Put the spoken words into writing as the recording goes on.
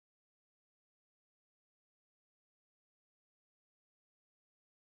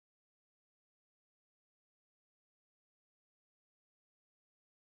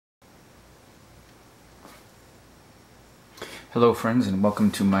Hello friends, and welcome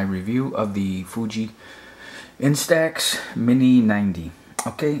to my review of the Fuji Instax Mini 90.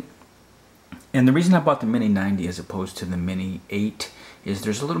 Okay, and the reason I bought the Mini 90 as opposed to the Mini 8 is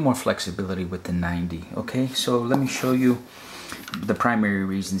there's a little more flexibility with the 90. Okay, so let me show you the primary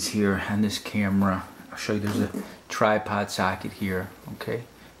reasons here on this camera. I'll show you there's a tripod socket here. Okay,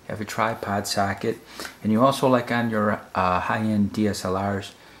 you have a tripod socket, and you also, like on your high-end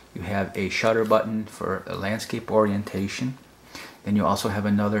DSLRs, you have a shutter button for a landscape orientation. Then you also have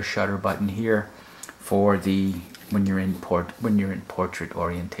another shutter button here for the when you're in portrait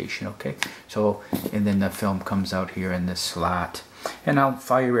orientation. Okay, so and then the film comes out here in this slot, and I'll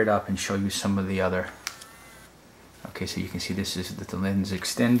fire it up and show you some of the other. Okay, so you can see this is the lens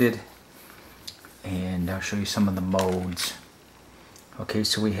extended, and I'll show you some of the modes. Okay,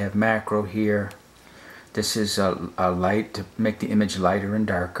 so we have macro here. This is a light to make the image lighter and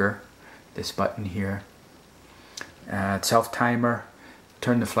darker. This button here. Self-timer,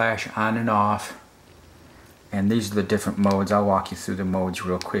 turn the flash on and off, and these are the different modes. I'll walk you through the modes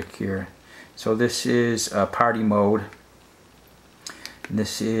real quick here. So this is party mode.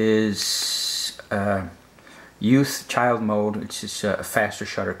 This is youth child mode, which is a faster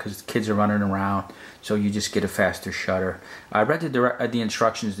shutter because kids are running around, so you just get a faster shutter. I read the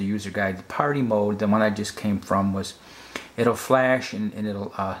instructions, the user guide. The party mode, the one I just came from, was it'll flash and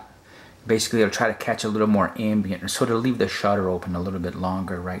it'll basically it'll try to catch a little more ambient, so it'll leave the shutter open a little bit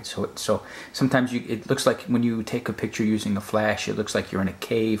longer, right? So sometimes it looks like when you take a picture using a flash, it looks like you're in a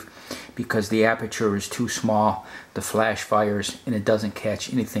cave because the aperture is too small. The flash fires and it doesn't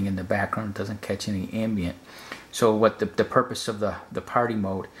catch anything in the background. It doesn't catch any ambient. So what the purpose of the party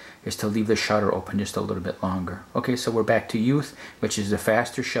mode is to leave the shutter open just a little bit longer. Okay, so we're back to youth, which is the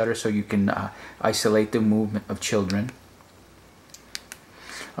faster shutter, so you can isolate the movement of children.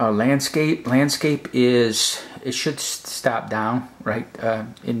 Landscape is, it should stop down, right?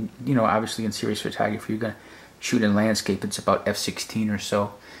 Obviously in serious photography, you're gonna shoot in landscape. It's about f/16 or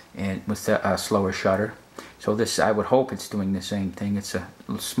so, and with a slower shutter. So this, I would hope it's doing the same thing. It's a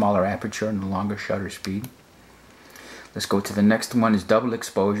smaller aperture and a longer shutter speed. Let's go to the next one. Is double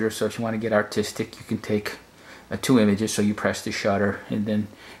exposure. So if you want to get artistic, you can take two images. So you press the shutter and then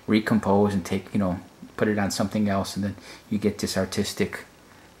recompose and take, put it on something else, and then you get this artistic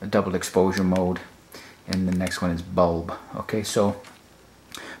double exposure mode. And the next one is bulb. Okay, so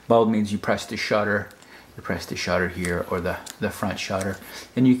bulb means you press the shutter here, or the front shutter,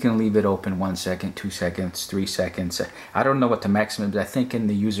 and you can leave it open 1 second, 2 seconds, 3 seconds. I don't know what the maximum is. I think in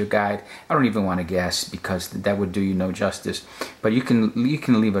the user guide, I don't even want to guess because that would do you no justice, but you can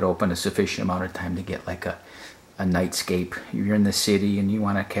leave it open a sufficient amount of time to get like a nightscape. You're in the city and you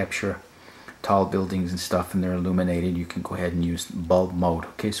want to capture tall buildings and stuff and they're illuminated, you can go ahead and use bulb mode.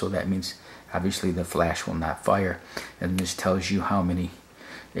 Okay, so that means obviously the flash will not fire, and this tells you how many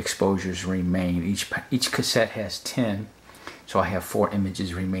exposures remain. Each cassette has 10, so I have 4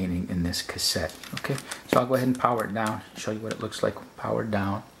 images remaining in this cassette. Okay, so I'll go ahead and power it down, show you what it looks like powered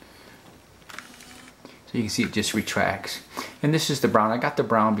down. So you can see it just retracts, and this is the brown. I got the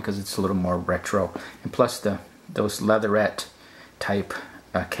brown because it's a little more retro, and plus those leatherette type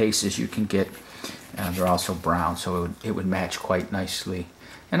cases you can get, they're also brown, so it would match quite nicely.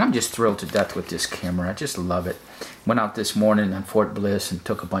 And I'm just thrilled to death with this camera. I just love it. Went out this morning on Fort Bliss and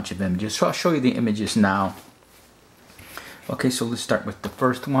took a bunch of images, so I'll show you the images now. Okay, so let's start with the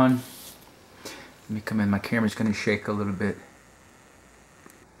first one. Let me come in. My camera's going to shake a little bit.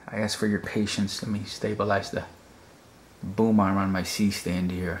 I ask for your patience. Let me stabilize the boom arm on my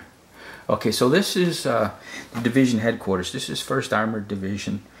C-stand here. Okay, so this is the division headquarters. This is 1st Armored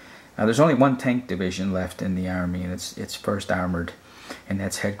Division. Now there's only one tank division left in the Army, and it's 1st Armored, and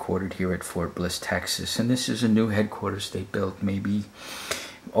that's headquartered here at Fort Bliss, Texas. And this is a new headquarters they built maybe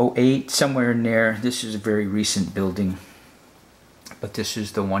 08, somewhere in there. This is a very recent building, but this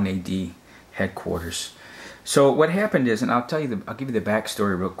is the 1AD headquarters. So what happened is, and I'll give you the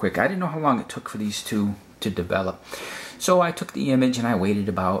backstory real quick. I didn't know how long it took for these two to develop. So I took the image and I waited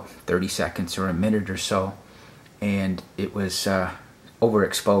about 30 seconds or a minute or so, and it was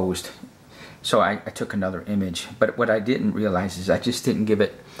overexposed. So I took another image, but what I didn't realize is I just didn't give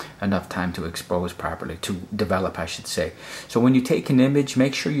it enough time to expose properly, to develop, I should say. So when you take an image,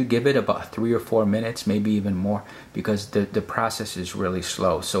 make sure you give it about 3 or 4 minutes, maybe even more, because the process is really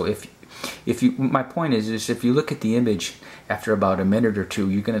slow. So my point is if you look at the image after about a minute or two,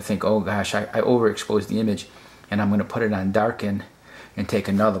 you're going to think, oh gosh, I overexposed the image, and I'm going to put it on darken and take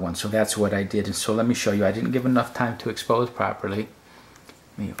another one. So that's what I did. And so let me show you. I didn't give enough time to expose properly.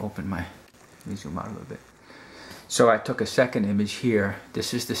 Let me zoom out a little bit. So I took a second image here.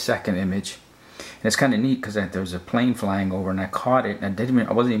 This is the second image, And it's kind of neat because there was a plane flying over and I caught it and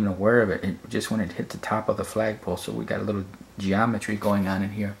I wasn't even aware of it. It just when it hit the top of the flagpole, so we got a little geometry going on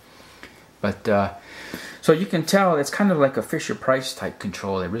in here. But so you can tell it's kind of like a Fisher-Price type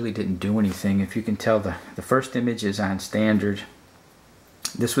control. It really didn't do anything. If you can tell, the first image is on standard.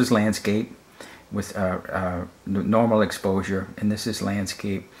 This was landscape with normal exposure, and this is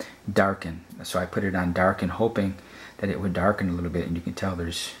landscape darken. So I put it on darken, hoping that it would darken a little bit, and you can tell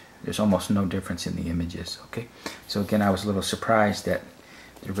there's almost no difference in the images. Okay, so again, I was a little surprised that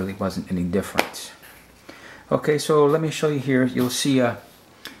there really wasn't any difference. Okay, so let me show you here. You'll see. Let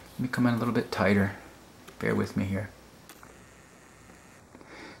me come in a little bit tighter. Bear with me here.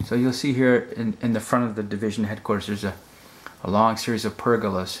 So you'll see here in the front of the division headquarters, there's a long series of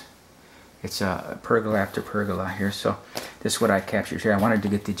pergolas. It's a pergola after pergola here. So this is what I captured here. I wanted to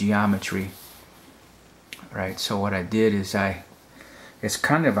get the geometry. Right, so what I did is it's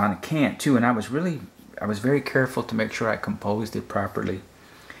kind of on a cant too, and I was very careful to make sure I composed it properly.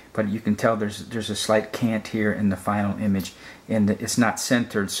 But you can tell there's a slight cant here in the final image, and it's not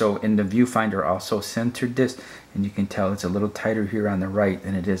centered. So in the viewfinder also centered this, and you can tell it's a little tighter here on the right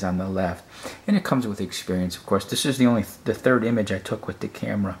than it is on the left. And it comes with experience, of course. This is the third image I took with the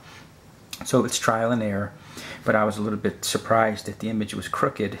camera, so it's trial and error. But I was a little bit surprised that the image was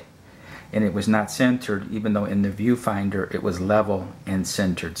crooked and it was not centered, even though in the viewfinder it was level and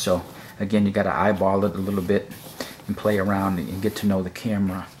centered. So again, you got to eyeball it a little bit and play around and get to know the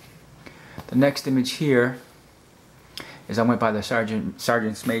camera. The next image here is I went by the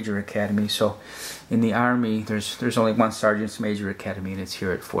Sergeant's Major Academy. So in the Army, there's only one Sergeant's Major Academy, and it's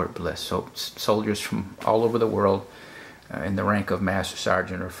here at Fort Bliss. So soldiers from all over the world in the rank of Master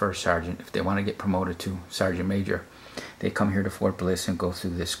Sergeant or First Sergeant, if they want to get promoted to Sergeant Major, they come here to Fort Bliss and go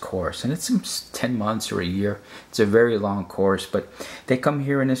through this course. And it's 10 months or a year. It's a very long course, but they come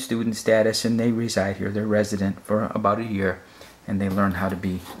here in a student status and they reside here. They're resident for about a year, and they learn how to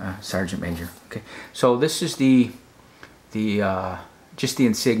be Sergeant Major. Okay, so this is just the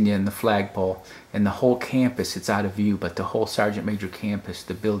insignia and the flagpole, and the whole campus. It's out of view, but the whole Sergeant Major campus,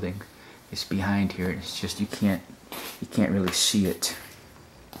 the building, is behind here. It's just you can't really see it.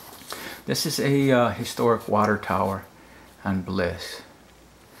 This is a historic water tower on Bliss.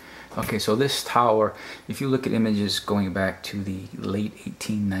 Okay, so this tower, if you look at images going back to the late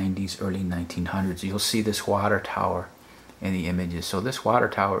 1890s, early 1900s, you'll see this water tower in the images. So this water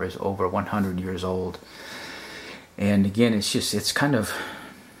tower is over 100 years old. And again, it's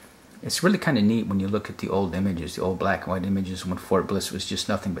really kind of neat when you look at the old images, the old black and white images when Fort Bliss was just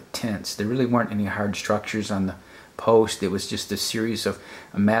nothing but tents. There really weren't any hard structures on the post. It was just a series of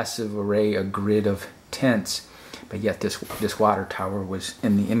a massive array, a grid of tents. But yet this water tower was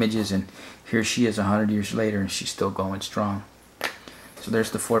in the images, and here she is 100 years later, and she's still going strong. So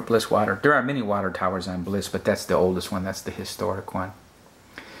there's the Fort Bliss water. There are many water towers on Bliss, but that's the oldest one. That's the historic one.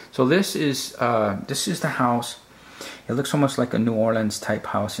 So this is the house. It looks almost like a New Orleans type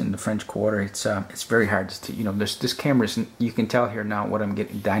house in the French Quarter. It's very hard to, this camera, you can tell here now what I'm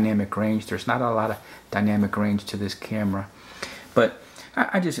getting, dynamic range. There's not a lot of dynamic range to this camera, but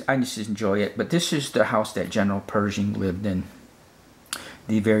I just enjoy it. But this is the house that General Pershing lived in,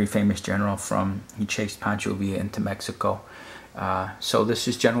 the very famous general he chased Pancho Villa into Mexico. So this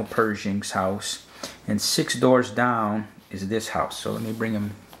is General Pershing's house, and 6 doors down is this house. So let me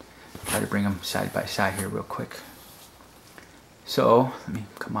try to bring them side by side here real quick. So let me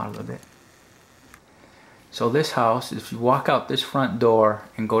come out a little bit. So this house, if you walk out this front door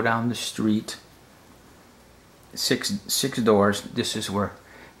and go down the street, six doors, this is where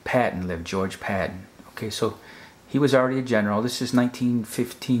Patton lived, George Patton. Okay, so he was already a general. This is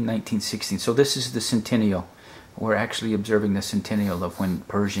 1915, 1916. So this is the centennial. We're actually observing the centennial of when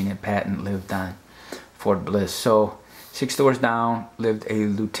Pershing and Patton lived on Fort Bliss. So 6 doors down lived a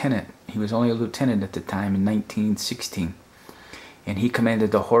lieutenant. He was only a lieutenant at the time in 1916. And he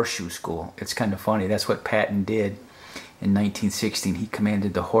commanded the Horseshoe School. It's kind of funny. That's what Patton did in 1916. He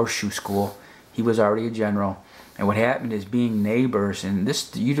commanded the Horseshoe School. He was already a general. And what happened is, being neighbors, and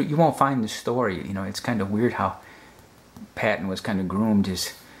this you won't find the story. It's kind of weird how Patton was kind of groomed.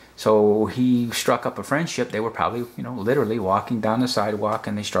 So he struck up a friendship. They were probably, literally walking down the sidewalk,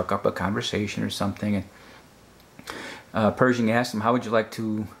 and they struck up a conversation or something. And Pershing asked him, "How would you like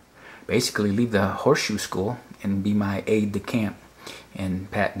to basically leave the Horseshoe School and be my aide-de-camp?"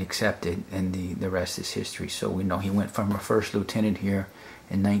 And Patton accepted, and the rest is history. So we know he went from a first lieutenant here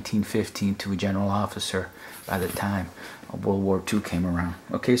in 1915 to a general officer by the time World War II came around.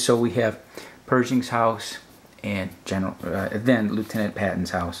 Okay, so we have Pershing's house and then Lieutenant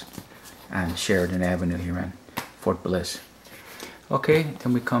Patton's house on Sheridan Avenue here on Fort Bliss. Okay,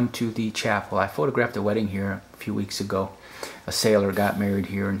 then we come to the chapel. I photographed a wedding here a few weeks ago. A sailor got married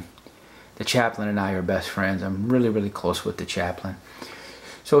here, and the chaplain and I are best friends. I'm really, really close with the chaplain.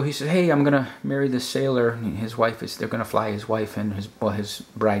 So he said, hey, I'm going to marry this sailor. And his wife is, they're going to fly his wife and his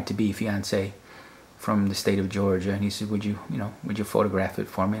bride-to-be, fiancé, from the state of Georgia. And he said, would you photograph it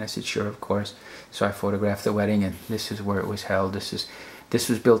for me? And I said, sure, of course. So I photographed the wedding, and this is where it was held. This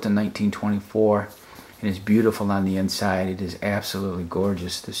was built in 1924, and it's beautiful on the inside. It is absolutely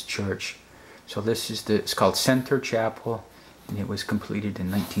gorgeous, this church. So this is it's called Center Chapel, and it was completed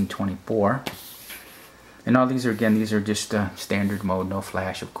in 1924. And all these are, again, these are just standard mode, no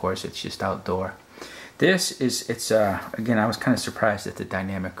flash, of course. It's just outdoor. This is, again, I was kind of surprised at the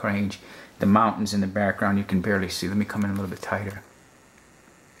dynamic range. The mountains in the background you can barely see. Let me come in a little bit tighter.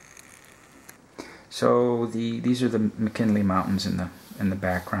 So these are the McKinley Mountains in the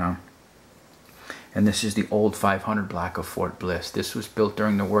background. And this is the old 500 block of Fort Bliss. This was built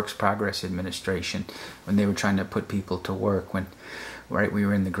during the Works Progress Administration when they were trying to put people to work when we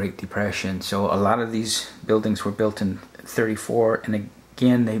were in the Great Depression. So a lot of these buildings were built in 34, and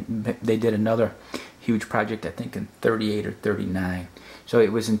again they did another huge project, I think in 38 or 39. So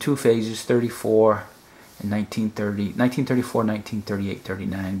it was in two phases, 34 and 1934, 1938,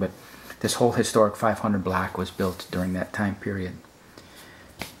 39. But this whole historic 500 block was built during that time period.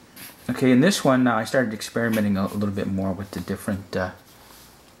 Okay, in this one now I started experimenting a little bit more with the different.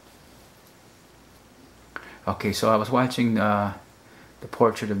 Okay, so I was watching the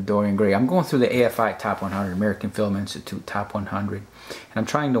Portrait of Dorian Gray. I'm going through the AFI Top 100, American Film Institute Top 100, and I'm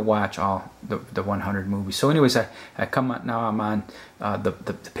trying to watch all the 100 movies. So anyways, I come on, now I'm on the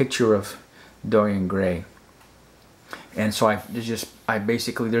picture of Dorian Gray. And so I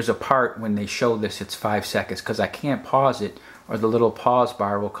basically, there's a part when they show this, it's 5 seconds, because I can't pause it, or the little pause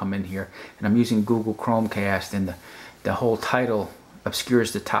bar will come in here. And I'm using Google Chromecast, and the whole title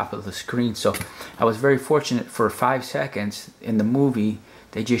obscures the top of the screen. So I was very fortunate. For 5 seconds in the movie,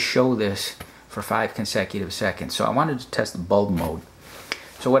 they just show this for 5 consecutive seconds. So I wanted to test bulb mode.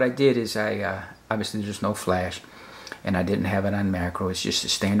 So what I did is obviously there's no flash, and I didn't have it on macro. It's just a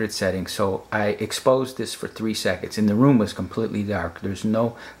standard setting. So I exposed this for 3 seconds, and the room was completely dark. There's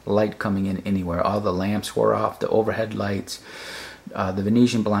no light coming in anywhere. All the lamps were off, the overhead lights, the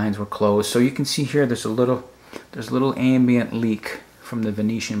Venetian blinds were closed. So you can see here there's a little ambient leak from the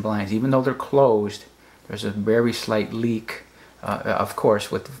Venetian blinds. Even though they're closed, there's a very slight leak. Of course,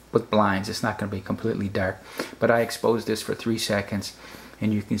 with blinds, it's not going to be completely dark. But I exposed this for 3 seconds,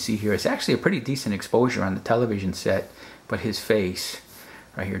 and you can see here, it's actually a pretty decent exposure on the television set, but his face,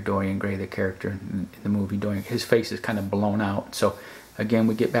 right here, Dorian Gray, the character in the movie, his face is kind of blown out. So again,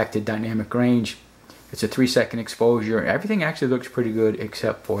 we get back to dynamic range. It's a 3 second exposure. Everything actually looks pretty good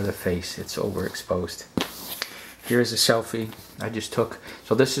except for the face. It's overexposed. Here's a selfie I just took.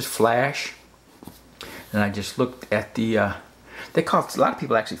 So this is flash, and I just looked at the, a lot of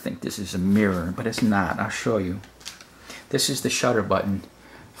people actually think this is a mirror, but it's not. I'll show you. This is the shutter button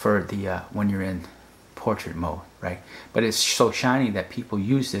for the when you're in portrait mode, right? But it's so shiny that people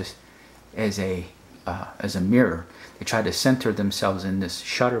use this as a mirror. They try to center themselves in this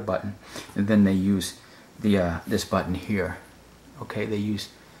shutter button, and then they use this button here. Okay, they use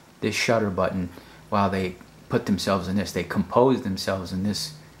this shutter button while they put themselves in this. They compose themselves in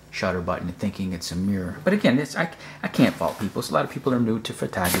this shutter button thinking it's a mirror. But again, I can't fault people. So a lot of people are new to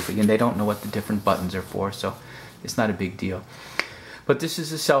photography, and they don't know what the different buttons are for, so it's not a big deal. But this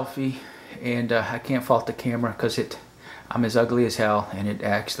is a selfie, and I can't fault the camera because I'm as ugly as hell, and it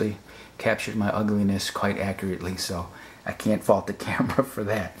actually captured my ugliness quite accurately, so I can't fault the camera for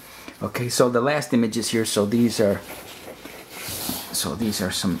that. Okay, so the last images here, so these are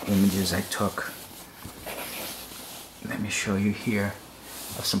some images I took. Let me show you here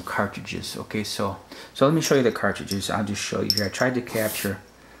of some cartridges. Okay, so let me show you the cartridges. I'll just show you here. I tried to capture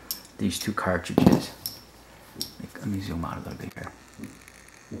these 2 cartridges. Let me zoom out a little bit here.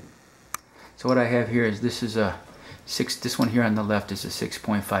 So what I have here is this one here on the left is a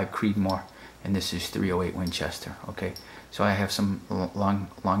 6.5 Creedmoor, and this is 308 Winchester. Okay, so I have some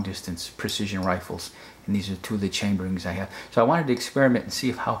long distance precision rifles, and these are 2 of the chamberings I have. So I wanted to experiment and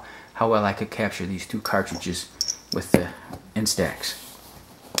see how well I could capture these 2 cartridges with the Instax.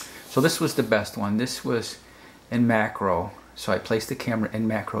 So this was the best one. This was in macro, so I placed the camera in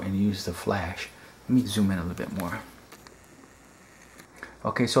macro and used the flash. Let me zoom in a little bit more.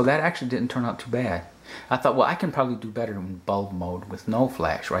 Okay, so that actually didn't turn out too bad. I thought, well, I can probably do better in bulb mode with no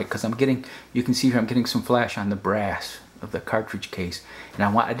flash, right? Because you can see here I'm getting some flash on the brass of the cartridge case, and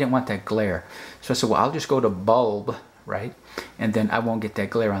I didn't want that glare. So I said, well, I'll just go to bulb right? And then I won't get that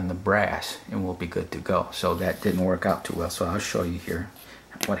glare on the brass, and we'll be good to go. So that didn't work out too well, so I'll show you here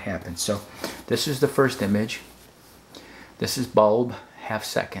what happened. So this is the first image. This is bulb, half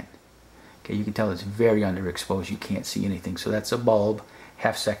second. Okay, you can tell it's very underexposed. You can't see anything. So that's a bulb,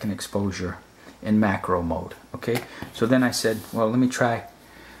 half second exposure in macro mode. Okay, so then I said, well, let me try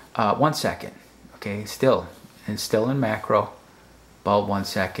 1 second. Okay, still in macro, bulb 1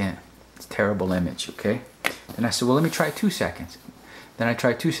 second. It's a terrible image. Okay, then I said, well, let me try 2 seconds. Then I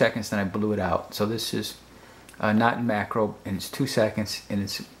tried 2 seconds, then I blew it out. So this is not in macro, and it's 2 seconds, and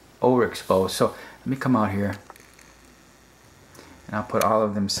it's overexposed. So let me come out here, and I'll put all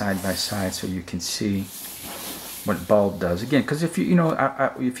of them side by side so you can see what bulb does. Again, because if you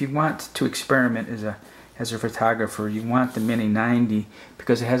if you want to experiment as a photographer, you want the Mini 90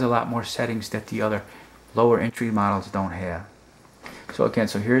 because it has a lot more settings that the other lower entry models don't have. So again,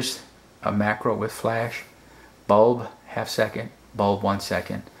 so here's a macro with flash, bulb half second, bulb 1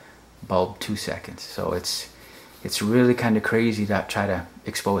 second, bulb 2 seconds. So it's really kind of crazy to try to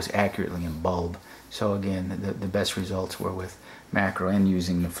expose accurately in bulb. So again, the best results were with macro and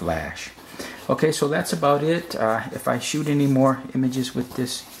using the flash. Okay, so that's about it. If I shoot any more images with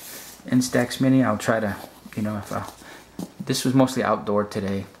this Instax Mini, I'll try to, this was mostly outdoor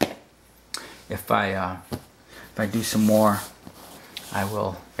today. If I do some more, I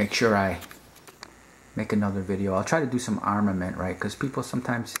will make sure I make another video. I'll try to do some armament, right? Because people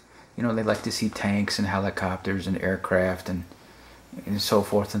sometimes, they like to see tanks and helicopters and aircraft and so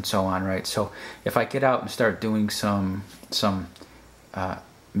forth and so on, right? So if I get out and start doing some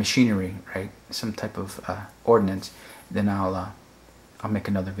machinery, right, some type of ordnance, then I'll make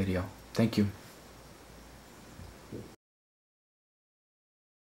another video. Thank you.